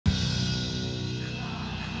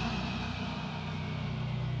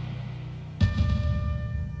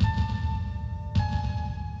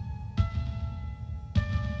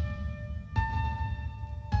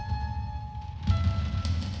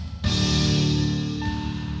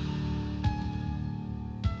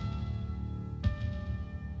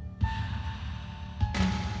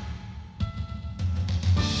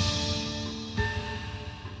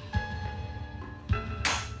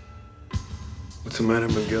What's the matter,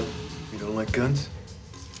 Miguel? You don't like guns?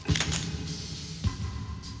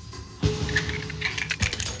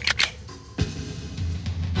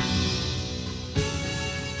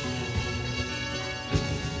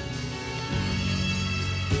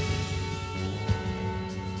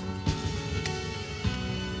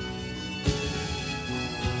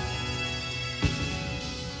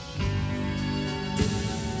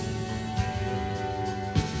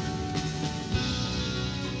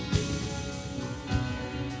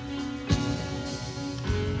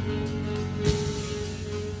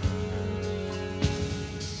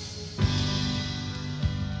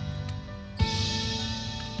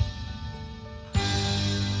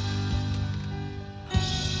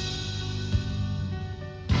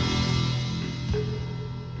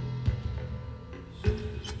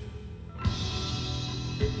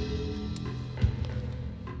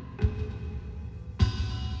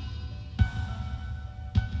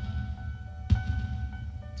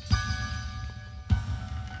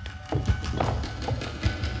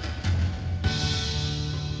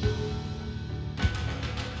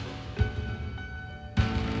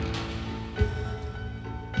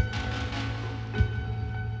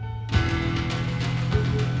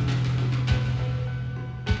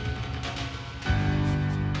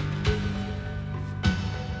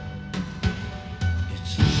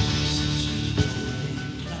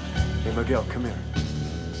 Hey, Miguel, come here.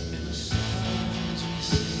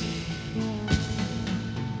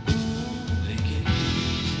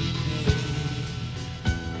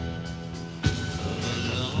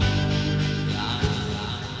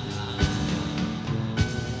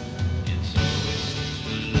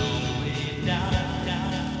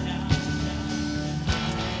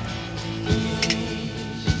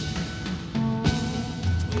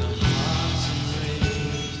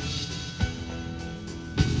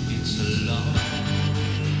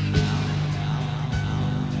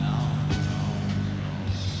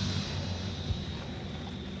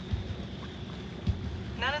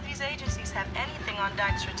 None of these agencies have anything on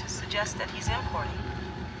Dykstra to suggest that he's importing.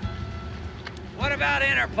 What about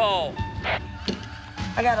Interpol?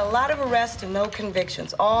 I got a lot of arrests and no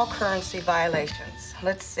convictions, all currency violations.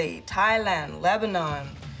 Let's see, Thailand, Lebanon,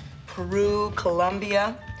 Peru,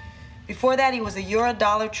 Colombia. Before that, he was a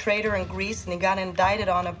euro-dollar trader in Greece, and he got indicted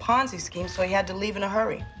on a Ponzi scheme, so he had to leave in a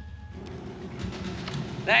hurry.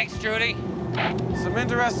 Thanks, Trudy. Some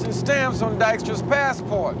interesting stamps on Dykstra's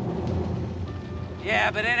passport.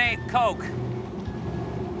 Yeah, but it ain't Coke.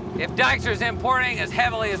 If Dykstra's importing as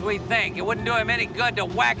heavily as we think, it wouldn't do him any good to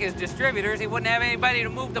whack his distributors. He wouldn't have anybody to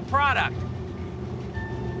move the product.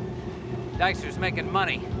 Dykstra's making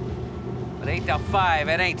money, but 8 to 5,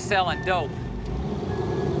 it ain't selling dope.